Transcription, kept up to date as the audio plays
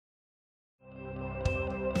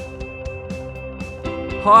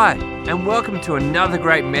Hi, and welcome to another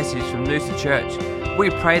great message from Noosa Church.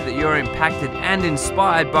 We pray that you're impacted and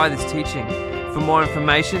inspired by this teaching. For more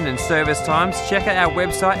information and service times, check out our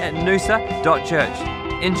website at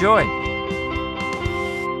noosa.church. Enjoy.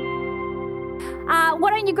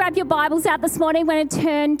 Why don't you grab your Bibles out this morning? We're going to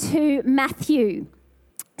turn to Matthew.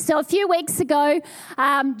 So a few weeks ago,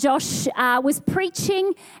 Josh was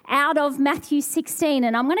preaching out of Matthew 16,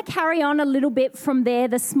 and I'm going to carry on a little bit from there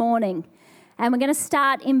this morning. And we're going to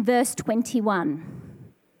start in verse 21.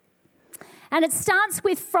 And it starts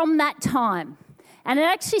with "from that time." And it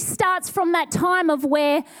actually starts from that time of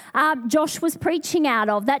where Josh was preaching out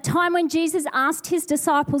of, that time when Jesus asked his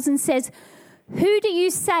disciples and says, "Who do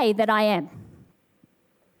you say that I am?"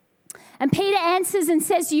 And Peter answers and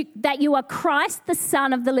says that you are Christ, the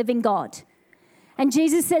Son of the living God. And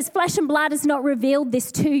Jesus says, "Flesh and blood has not revealed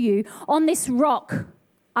this to you. On this rock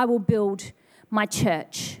I will build my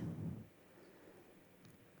church."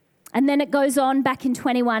 And then it goes on back in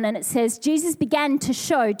 21 and it says, Jesus began to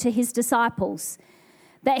show to his disciples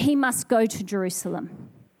that he must go to Jerusalem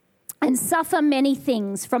and suffer many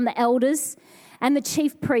things from the elders and the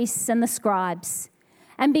chief priests and the scribes,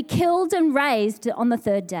 and be killed and raised on the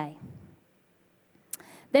third day.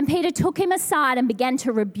 Then Peter took him aside and began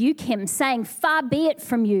to rebuke him, saying, "Far be it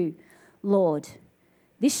from you, Lord,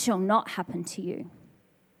 this shall not happen to you."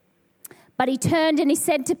 But he turned and he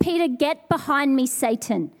said to Peter, "Get behind me,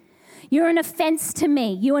 Satan. You're an offense to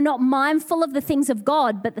me. You are not mindful of the things of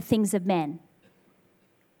God, but the things of men."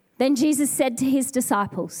 Then Jesus said to his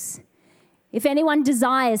disciples, "If anyone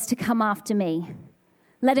desires to come after me,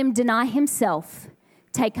 let him deny himself,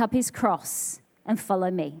 take up his cross, and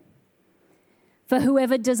follow me. For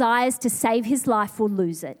whoever desires to save his life will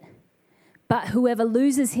lose it, but whoever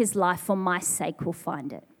loses his life for my sake will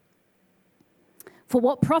find it. For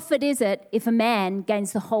what profit is it if a man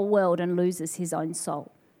gains the whole world and loses his own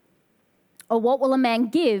soul? Or what will a man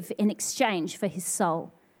give in exchange for his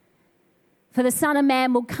soul? For the Son of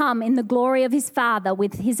Man will come in the glory of his Father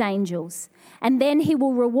with his angels, and then he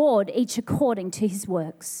will reward each according to his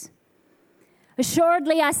works.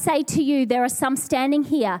 Assuredly, I say to you, there are some standing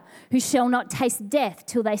here who shall not taste death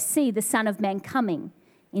till they see the Son of Man coming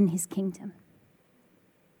in his kingdom."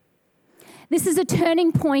 This is a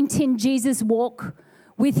turning point in Jesus' walk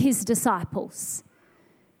with his disciples.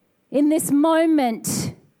 In this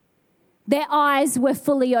moment, their eyes were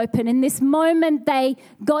fully open. In this moment, they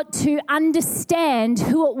got to understand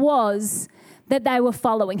who it was that they were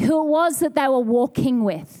following, who it was that they were walking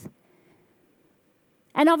with.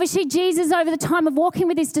 And obviously, Jesus, over the time of walking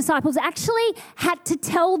with his disciples, actually had to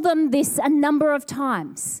tell them this a number of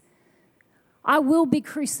times. "I will be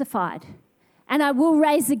crucified, and I will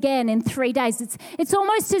rise again in 3 days." It's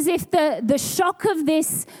almost as if the shock of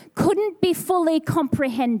this couldn't be fully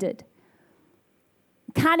comprehended.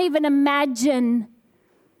 Can't even imagine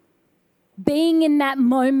being in that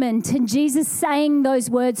moment and Jesus saying those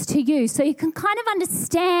words to you. So you can kind of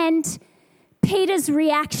understand Peter's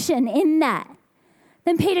reaction in that.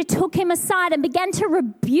 Then Peter took him aside and began to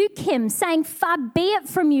rebuke him, saying, "Far be it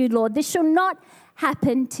from you, Lord, this shall not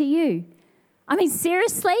happen to you." I mean,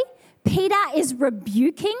 seriously? Peter is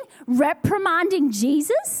rebuking, reprimanding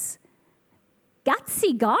Jesus?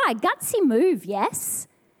 Gutsy guy, gutsy move, yes?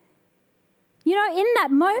 You know, in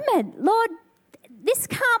that moment, Lord, this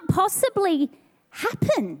can't possibly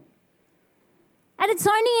happen. And it's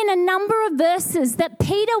only in a number of verses that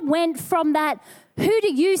Peter went from that, "Who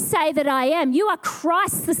do you say that I am? You are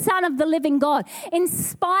Christ, the Son of the living God,"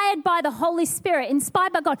 inspired by the Holy Spirit,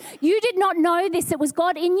 inspired by God. You did not know this. It was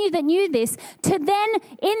God in you that knew this. To then,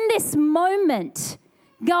 in this moment,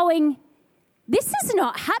 going, "This is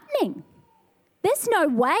not happening. There's no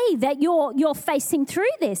way that you're facing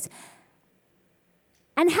through this."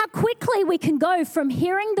 And how quickly we can go from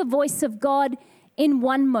hearing the voice of God in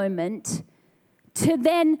one moment to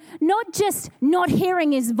then not just not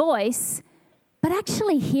hearing his voice, but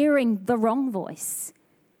actually hearing the wrong voice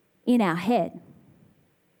in our head.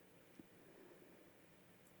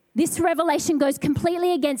 This revelation goes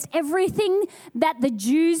completely against everything that the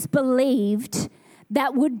Jews believed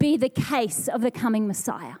that would be the case of the coming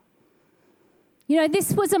Messiah. You know,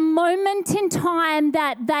 this was a moment in time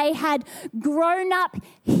that they had grown up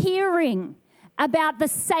hearing about the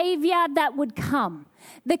Savior that would come,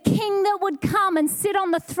 the King that would come and sit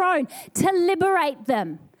on the throne to liberate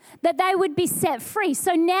them, that they would be set free.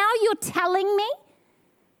 So now you're telling me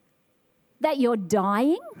that you're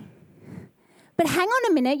dying? But hang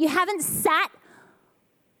on a minute, you haven't sat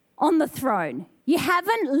on the throne. You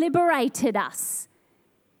haven't liberated us.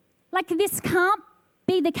 Like, this can't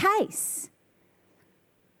be the case.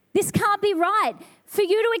 This can't be right. For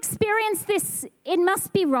you to experience this, it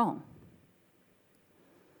must be wrong.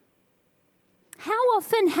 How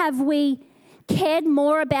often have we cared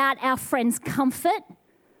more about our friend's comfort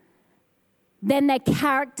than their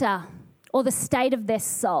character or the state of their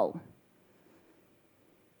soul?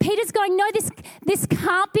 Peter's going, no, this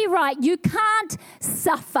can't be right. You can't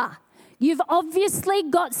suffer. You've obviously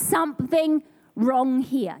got something wrong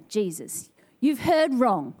here, Jesus. You've heard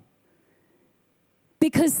wrong.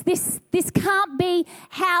 Because this can't be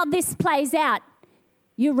how this plays out.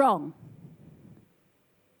 You're wrong.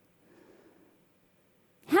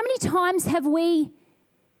 How many times have we,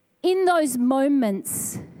 in those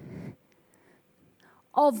moments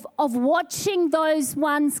of watching those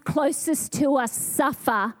ones closest to us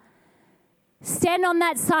suffer, stand on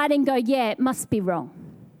that side and go, yeah, it must be wrong.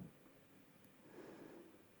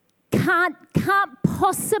 Can't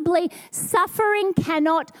possibly, suffering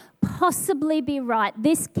cannot possibly be right.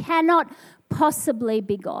 This cannot possibly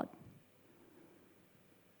be God.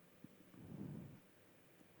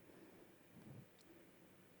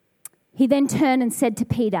 He then turned and said to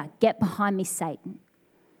Peter, get behind me, Satan.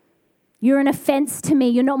 You're an offense to me.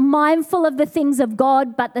 You're not mindful of the things of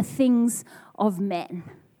God, but the things of men.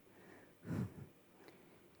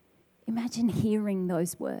 Imagine hearing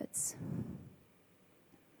those words.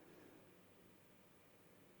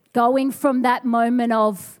 Going from that moment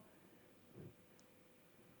of,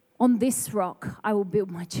 on this rock I will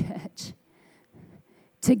build my church,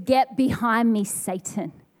 to get behind me,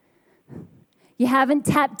 Satan. You haven't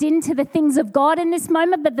tapped into the things of God in this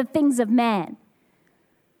moment, but the things of man.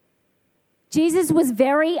 Jesus was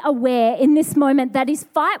very aware in this moment that his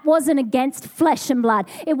fight wasn't against flesh and blood.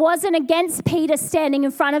 It wasn't against Peter standing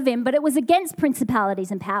in front of him, but it was against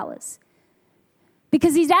principalities and powers.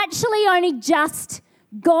 Because he's actually only just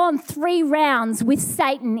gone 3 rounds with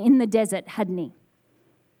Satan in the desert, hadn't he?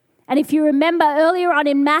 And if you remember earlier on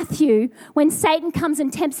in Matthew, when Satan comes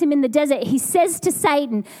and tempts him in the desert, he says to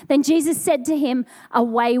Satan, then Jesus said to him,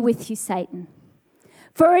 away with you, Satan.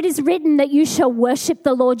 For it is written that you shall worship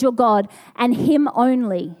the Lord your God, and him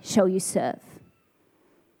only shall you serve.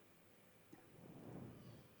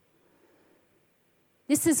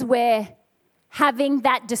 This is where having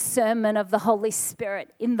that discernment of the Holy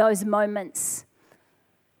Spirit in those moments,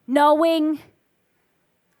 knowing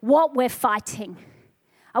what we're fighting.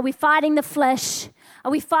 Are we fighting the flesh?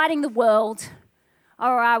 Are we fighting the world? Or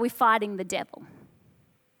are we fighting the devil?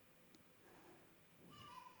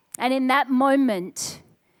 And in that moment,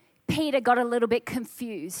 Peter got a little bit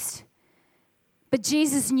confused. But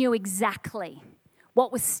Jesus knew exactly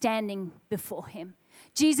what was standing before him.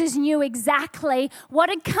 Jesus knew exactly what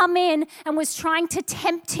had come in and was trying to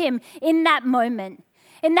tempt him in that moment.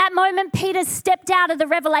 In that moment, Peter stepped out of the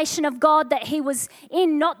revelation of God that he was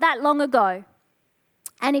in not that long ago.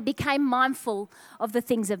 And he became mindful of the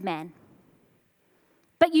things of man.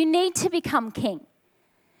 But you need to become king.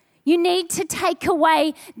 You need to take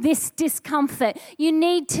away this discomfort. You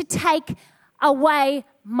need to take away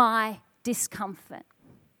my discomfort.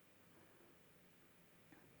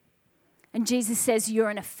 And Jesus says,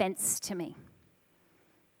 you're an offense to me.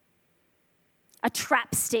 A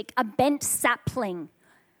trap stick, a bent sapling,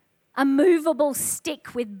 a movable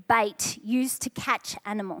stick with bait used to catch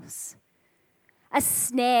animals. A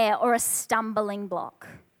snare or a stumbling block,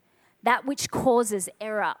 that which causes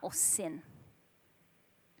error or sin.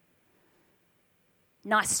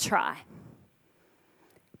 Nice try.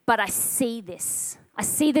 But I see this. I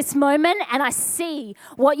see this moment and I see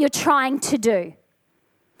what you're trying to do.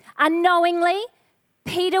 Unknowingly,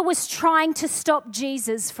 Peter was trying to stop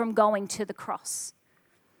Jesus from going to the cross.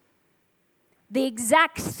 The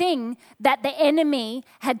exact thing that the enemy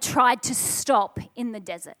had tried to stop in the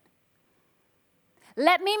desert.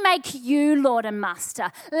 Let me make you Lord and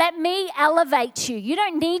Master. Let me elevate you. You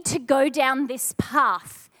don't need to go down this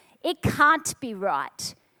path. It can't be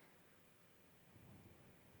right.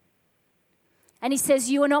 And he says,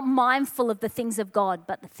 you are not mindful of the things of God,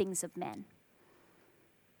 but the things of men.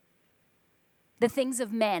 The things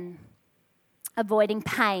of men, avoiding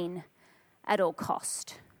pain at all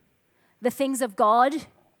cost. The things of God,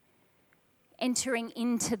 entering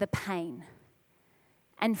into the pain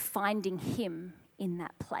and finding him in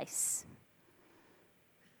that place.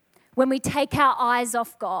 When we take our eyes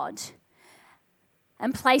off God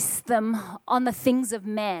and place them on the things of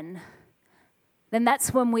men, then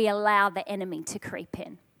that's when we allow the enemy to creep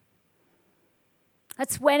in.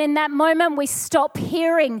 That's when in that moment we stop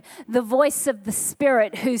hearing the voice of the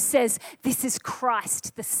Spirit who says, this is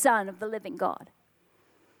Christ, the Son of the living God.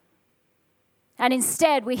 And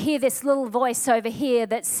instead we hear this little voice over here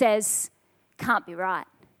that says, can't be right.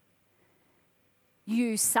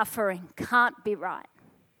 you suffering. Can't be right.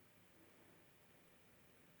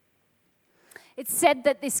 It's said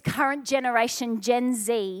that this current generation, Gen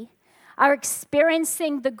Z, are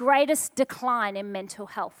experiencing the greatest decline in mental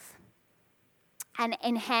health. And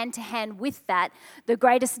in hand to hand with that, the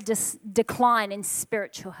greatest decline in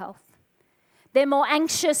spiritual health. They're more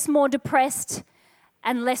anxious, more depressed,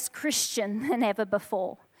 and less Christian than ever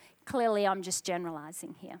before. Clearly, I'm just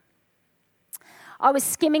generalizing here. I was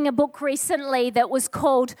skimming a book recently that was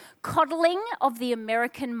called Coddling of the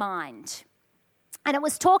American Mind. And it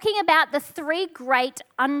was talking about the 3 great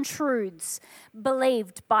untruths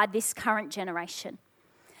believed by this current generation.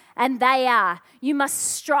 And they are, you must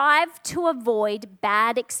strive to avoid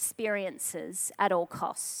bad experiences at all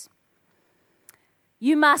costs.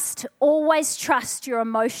 You must always trust your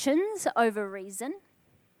emotions over reason.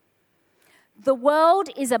 The world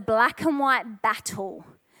is a black and white battle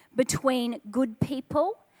between good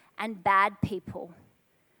people and bad people.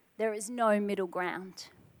 There is no middle ground.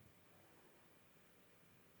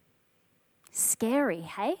 Scary,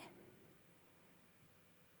 hey?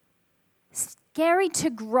 Scary to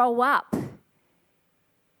grow up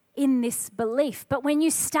in this belief. But when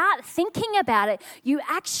you start thinking about it, you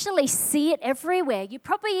actually see it everywhere. You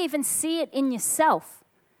probably even see it in yourself.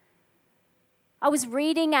 I was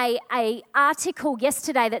reading a article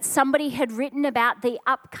yesterday that somebody had written about the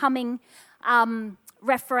upcoming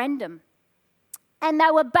referendum. And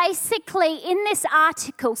they were basically in this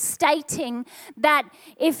article stating that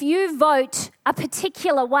if you vote a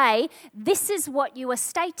particular way, this is what you are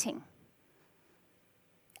stating.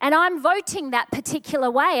 And I'm voting that particular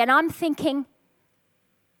way, and I'm thinking,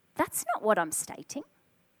 that's not what I'm stating.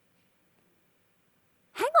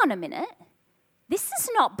 Hang on a minute. This is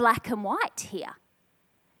not black and white here.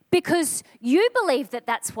 Because you believe that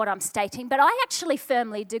that's what I'm stating, but I actually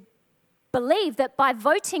firmly do believe that by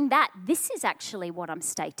voting that, this is actually what I'm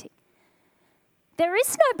stating. There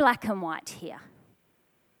is no black and white here.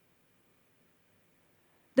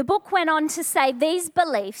 The book went on to say these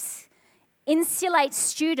beliefs insulate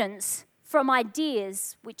students from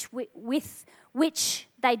ideas with which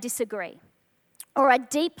they disagree, or are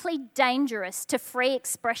deeply dangerous to free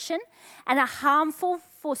expression and are harmful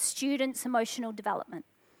for students' emotional development.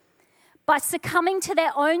 By succumbing to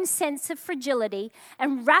their own sense of fragility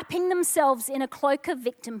and wrapping themselves in a cloak of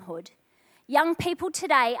victimhood, young people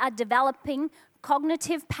today are developing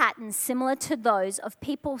cognitive patterns similar to those of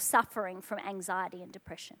people suffering from anxiety and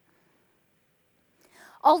depression.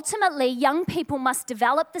 Ultimately, young people must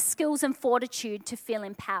develop the skills and fortitude to feel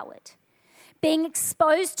empowered. Being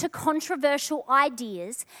exposed to controversial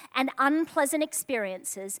ideas and unpleasant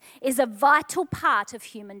experiences is a vital part of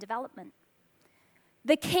human development.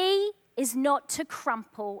 The key is not to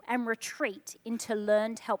crumple and retreat into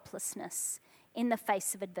learned helplessness in the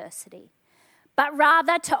face of adversity, but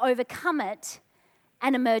rather to overcome it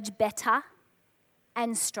and emerge better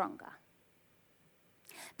and stronger.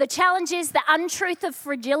 The challenge is the untruth of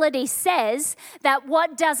fragility says that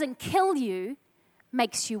what doesn't kill you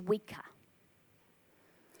makes you weaker.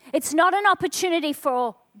 It's not an opportunity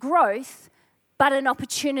for growth, but an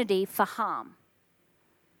opportunity for harm.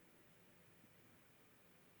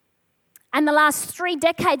 And the last 3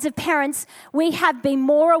 decades of parents, we have been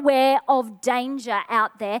more aware of danger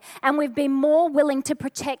out there, and we've been more willing to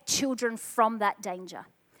protect children from that danger.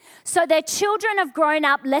 So their children have grown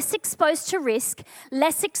up less exposed to risk,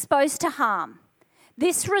 less exposed to harm.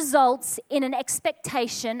 This results in an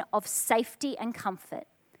expectation of safety and comfort.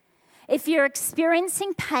 If you're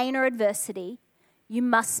experiencing pain or adversity, you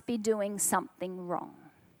must be doing something wrong.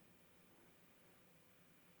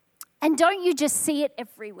 And don't you just see it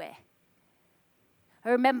everywhere? I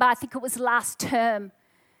remember, I think it was last term,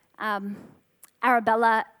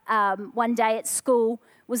 Arabella, one day at school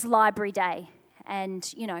was library day and,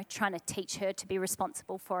 trying to teach her to be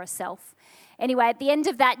responsible for herself. Anyway, at the end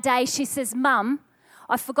of that day, she says, "Mum,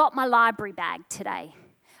 I forgot my library bag today,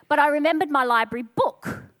 but I remembered my library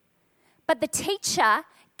book. But the teacher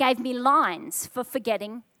gave me lines for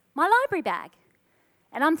forgetting my library bag."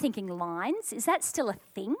 And I'm thinking, lines? Is that still a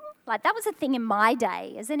thing? Like, that was a thing in my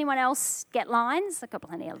day. Does anyone else get lines? I've got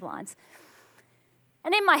plenty of lines.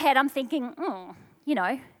 And in my head, I'm thinking,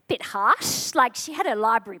 bit harsh. Like, she had her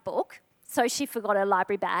library book, so she forgot her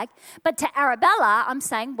library bag. But to Arabella, I'm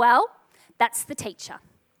saying, well, that's the teacher.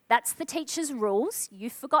 That's the teacher's rules. You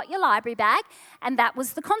forgot your library bag, and that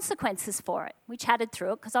was the consequences for it. We chatted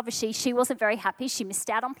through it because obviously she wasn't very happy. She missed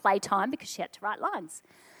out on playtime because she had to write lines.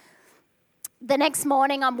 The next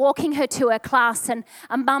morning, I'm walking her to her class, and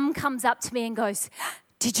a mum comes up to me and goes,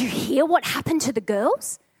 "Did you hear what happened to the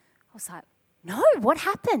girls?" I was like, "No, what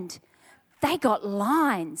happened?" They got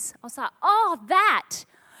lines. I was like, oh, that.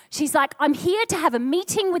 She's like, I'm here to have a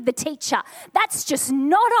meeting with the teacher. That's just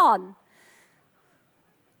not on.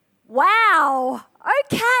 Wow.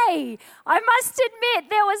 Okay. I must admit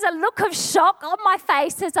there was a look of shock on my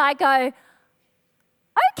face as I go,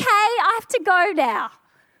 okay, I have to go now.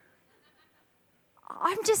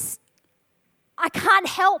 I can't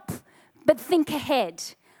help but think ahead.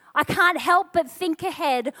 I can't help but think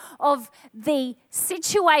ahead of the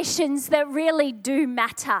situations that really do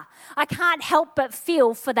matter. I can't help but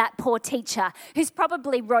feel for that poor teacher who's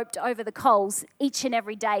probably roped over the coals each and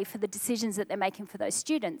every day for the decisions that they're making for those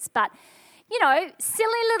students. But,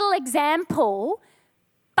 silly little example,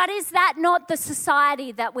 but is that not the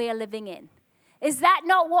society that we are living in? Is that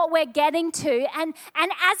not what we're getting to? And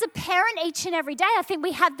as a parent each and every day, I think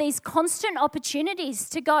we have these constant opportunities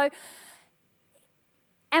to go,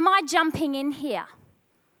 am I jumping in here?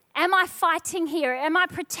 Am I fighting here? Am I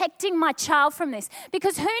protecting my child from this?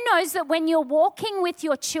 Because who knows that when you're walking with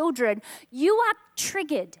your children, you are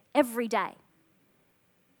triggered every day.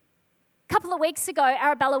 A couple of weeks ago,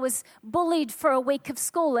 Arabella was bullied for a week of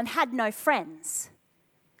school and had no friends.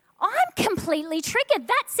 I'm completely triggered.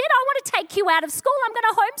 That's it. I want to take you out of school. I'm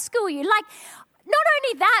going to homeschool you. Not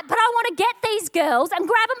only that, but I want to get these girls and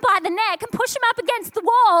grab them by the neck and push them up against the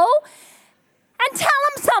wall and tell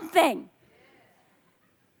them something.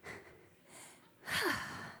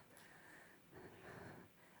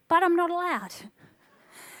 But I'm not allowed.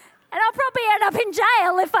 And I'll probably end up in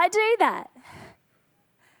jail if I do that.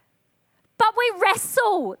 But we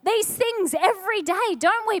wrestle these things every day,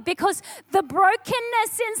 don't we? Because the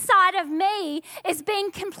brokenness inside of me is being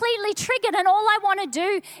completely triggered, and all I want to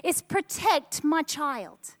do is protect my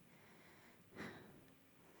child.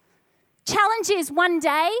 Challenge is one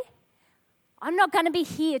day, I'm not going to be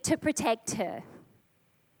here to protect her.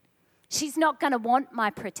 She's not going to want my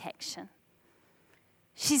protection.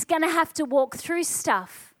 She's going to have to walk through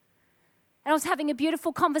stuff. And I was having a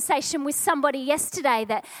beautiful conversation with somebody yesterday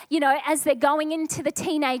that, as they're going into the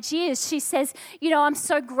teenage years, she says, I'm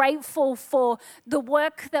so grateful for the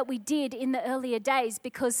work that we did in the earlier days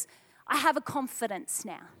because I have a confidence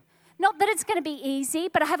now. Not that it's going to be easy,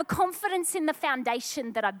 but I have a confidence in the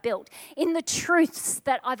foundation that I built, in the truths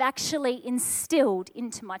that I've actually instilled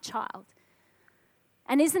into my child.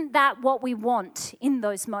 And isn't that what we want in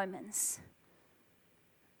those moments?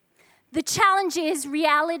 The challenge is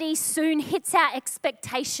reality soon hits our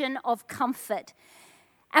expectation of comfort,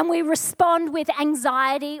 and we respond with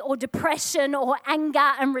anxiety or depression or anger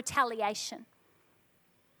and retaliation.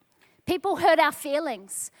 People hurt our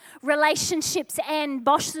feelings. Relationships end.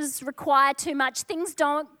 Bosses require too much. Things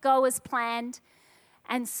don't go as planned,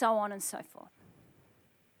 and so on and so forth.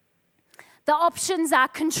 The options are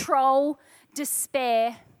control,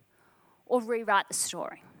 despair, or rewrite the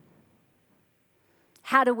story.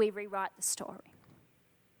 How do we rewrite the story?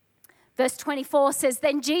 Verse 24 says,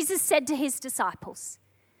 Then Jesus said to his disciples,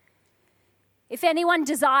 If anyone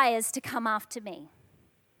desires to come after me,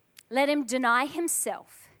 let him deny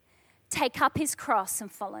himself, take up his cross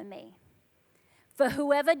and follow me. For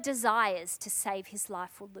whoever desires to save his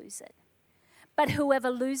life will lose it. But whoever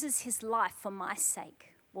loses his life for my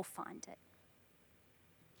sake will find it.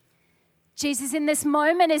 Jesus in this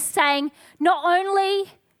moment is saying, not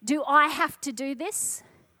only do I have to do this,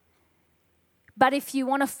 but if you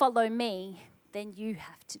want to follow me, then you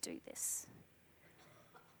have to do this.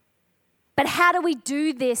 But how do we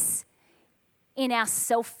do this in our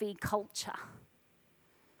selfie culture?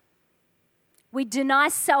 We deny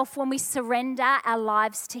self when we surrender our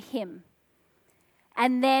lives to him,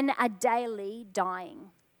 and then a daily dying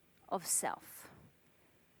of self.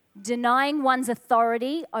 Denying one's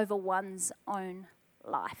authority over one's own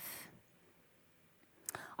life.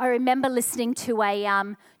 I remember listening to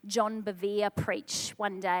a John Bevere preach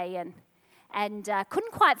one day and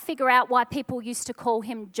couldn't quite figure out why people used to call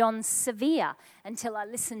him John Severe until I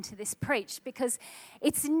listened to this preach, because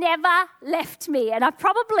it's never left me. And I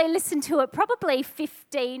probably listened to it probably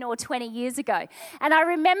 15 or 20 years ago. And I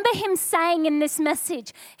remember him saying in this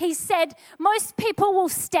message, he said, most people will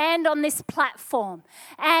stand on this platform.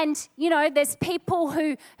 And, there's people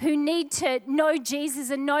who need to know Jesus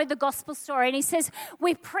and know the gospel story. And he says,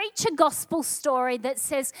 we preach a gospel story that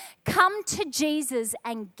says, come to Jesus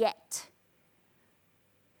and get,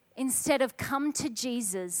 instead of come to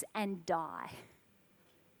Jesus and die.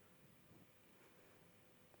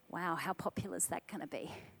 Wow, how popular is that going to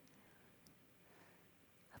be?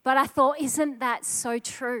 But I thought, isn't that so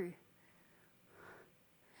true?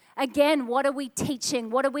 Again, what are we teaching?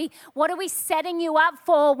 What are we setting you up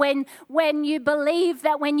for when you believe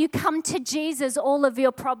that when you come to Jesus, all of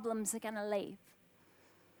your problems are going to leave?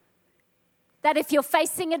 That if you're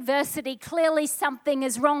facing adversity, clearly something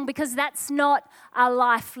is wrong, because that's not a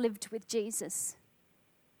life lived with Jesus.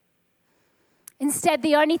 Instead,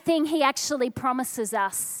 the only thing he actually promises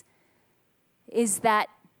us is that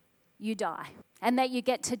you die, and that you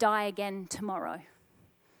get to die again tomorrow,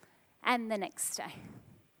 and the next day,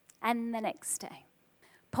 and the next day.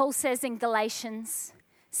 Paul says in Galatians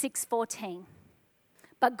 6:14,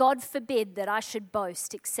 "But God forbid that I should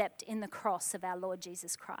boast except in the cross of our Lord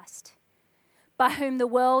Jesus Christ, by whom the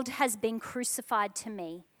world has been crucified to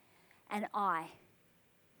me, and I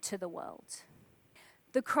to the world."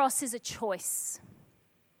 The cross is a choice,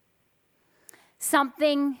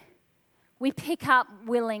 something we pick up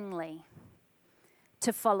willingly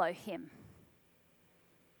to follow him.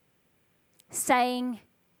 Saying,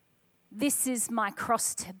 "This is my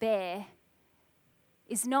cross to bear,"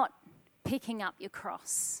 is not picking up your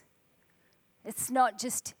cross. It's not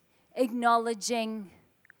just acknowledging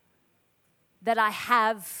that I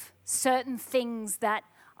have certain things that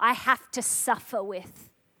I have to suffer with.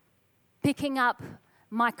 Picking up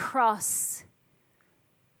my cross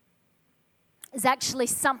is actually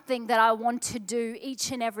something that I want to do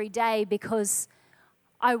each and every day because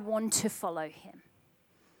I want to follow him.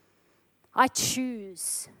 I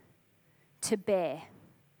choose to bear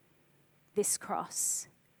this cross.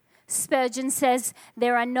 Spurgeon says,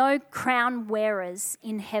 "There are no crown wearers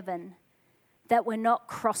in heaven that were not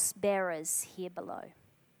cross bearers here below."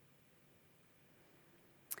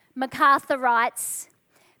 MacArthur writes,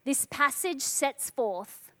 "This passage sets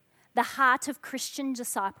forth the heart of Christian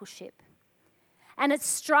discipleship, and it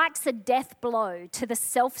strikes a death blow to the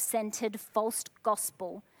self-centered false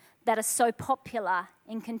gospel that are so popular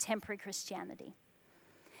in contemporary Christianity.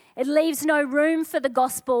 It leaves no room for the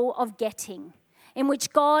gospel of getting, in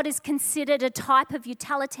which God is considered a type of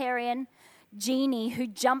utilitarian genie who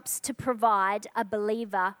jumps to provide a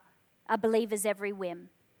believer's every whim.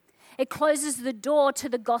 It closes the door to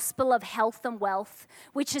the gospel of health and wealth,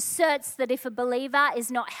 which asserts that if a believer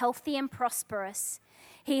is not healthy and prosperous,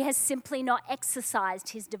 he has simply not exercised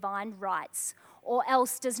his divine rights, or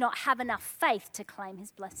else does not have enough faith to claim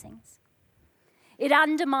his blessings. It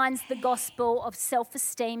undermines the gospel of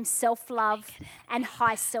self-esteem, self-love, and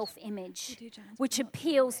high self-image, which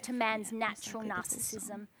appeals to man's natural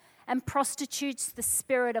narcissism and prostitutes the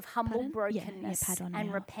spirit of humble brokenness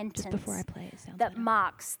and repentance that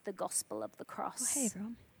marks the gospel of the cross." Hey,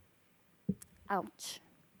 everyone. Ouch.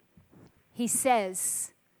 He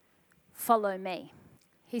says, "Follow me."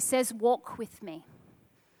 He says, "Walk with me.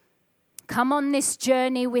 Come on this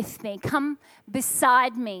journey with me. Come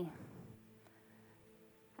beside me.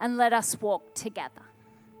 And let us walk together.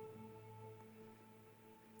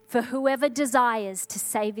 For whoever desires to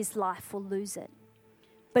save his life will lose it.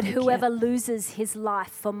 But whoever loses his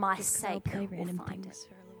life for my sake will find it."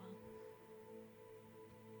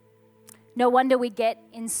 No wonder we get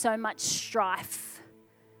in so much strife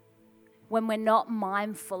when we're not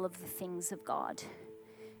mindful of the things of God,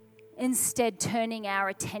 instead turning our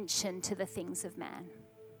attention to the things of man.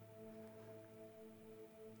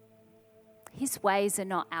 His ways are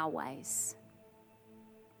not our ways.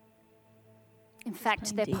 In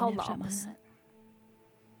fact, they're polar opposite.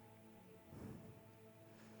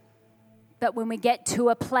 But when we get to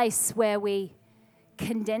a place where we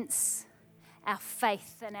condense our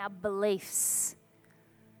faith and our beliefs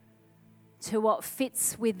to what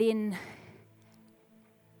fits within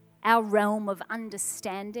our realm of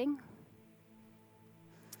understanding,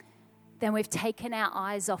 then we've taken our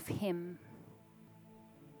eyes off him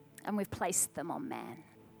and we've placed them on man.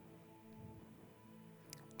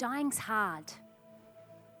 Dying's hard.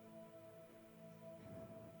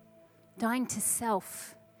 Dying to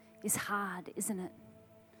self is hard, isn't it?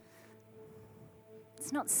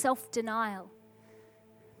 It's not self-denial.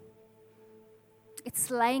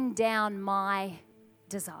 It's laying down my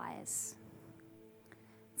desires.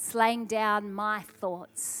 It's laying down my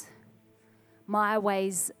thoughts, my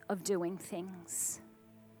ways of doing things.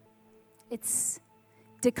 It's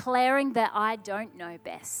declaring that I don't know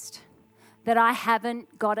best, that I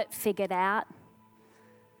haven't got it figured out,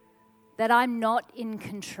 that I'm not in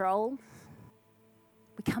control.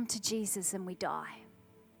 We come to Jesus and we die.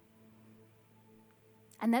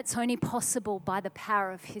 And that's only possible by the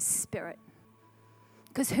power of his Spirit.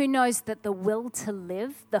 Because who knows that the will to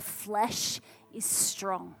live, the flesh, is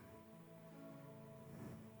strong.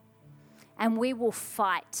 And we will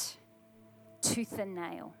fight tooth and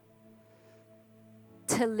nail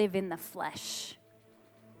to live in the flesh,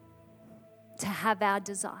 to have our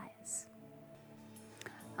desires.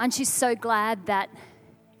 Aren't you so glad that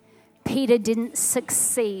Peter didn't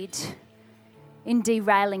succeed in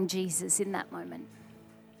derailing Jesus in that moment?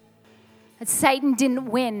 that Satan didn't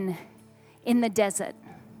win in the desert,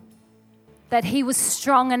 that he was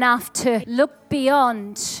strong enough to look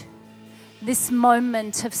beyond this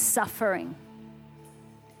moment of suffering,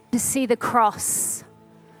 to see the cross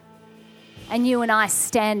and you and I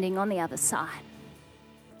standing on the other side.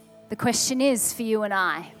 The question is for you and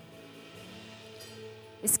I,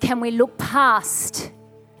 is can we look past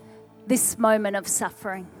this moment of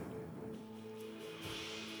suffering,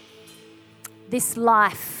 this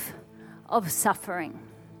life of suffering,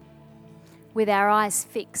 with our eyes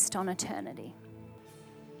fixed on eternity?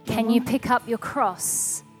 Can you pick up your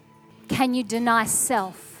cross? Can you deny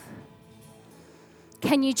self?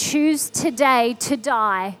 Can you choose today to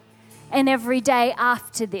die and every day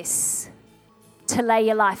after this to lay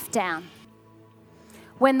your life down?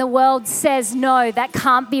 When the world says, no, that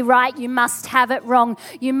can't be right, you must have it wrong,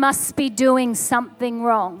 you must be doing something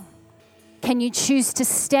wrong, can you choose to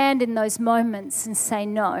stand in those moments and say,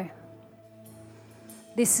 no,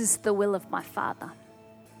 this is the will of my Father.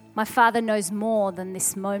 My Father knows more than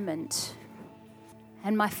this moment,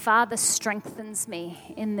 and my Father strengthens me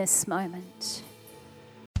in this moment.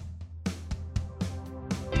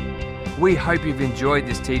 We hope you've enjoyed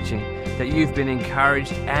this teaching, that you've been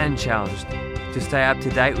encouraged and challenged. To stay up to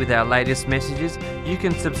date with our latest messages, you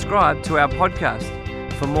can subscribe to our podcast.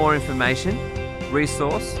 For more information,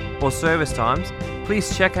 resource, or service times,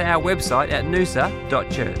 please check out our website at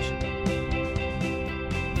noosa.church.